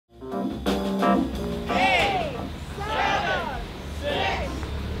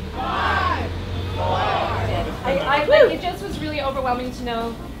overwhelming to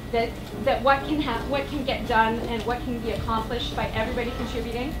know that what can get done and what can be accomplished by everybody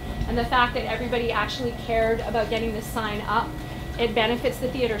contributing, and the fact that everybody actually cared about getting this sign up. It benefits the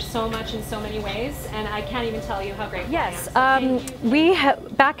theater so much in so many ways, and I can't even tell you how grateful I am. Yes,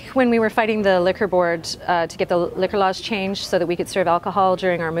 back when we were fighting the liquor board to get the liquor laws changed so that we could serve alcohol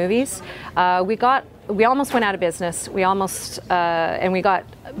during our movies, we almost went out of business. We almost and we got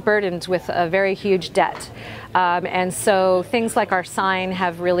burdened with a very huge debt, and so things like our sign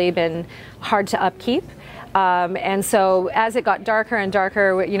have really been hard to upkeep. And so as it got darker and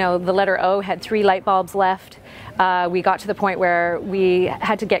darker, you know, the letter O had 3 light bulbs left. We got to the point where we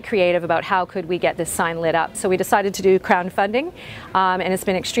had to get creative about how could we get this sign lit up. So we decided to do crowdfunding, and it's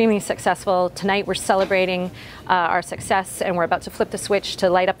been extremely successful. Tonight we're celebrating our success, and we're about to flip the switch to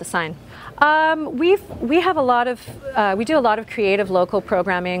light up the sign. We do a lot of creative local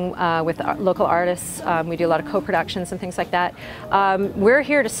programming with local artists. We do a lot of co-productions and things like that. We're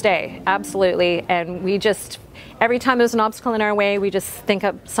here to stay, absolutely, and we just, every time there's an obstacle in our way, we just think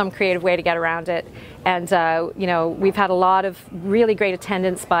up some creative way to get around it. And you know, we've had a lot of really great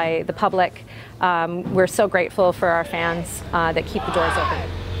attendance by the public. We're so grateful for our fans that keep the doors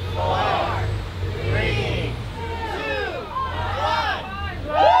open.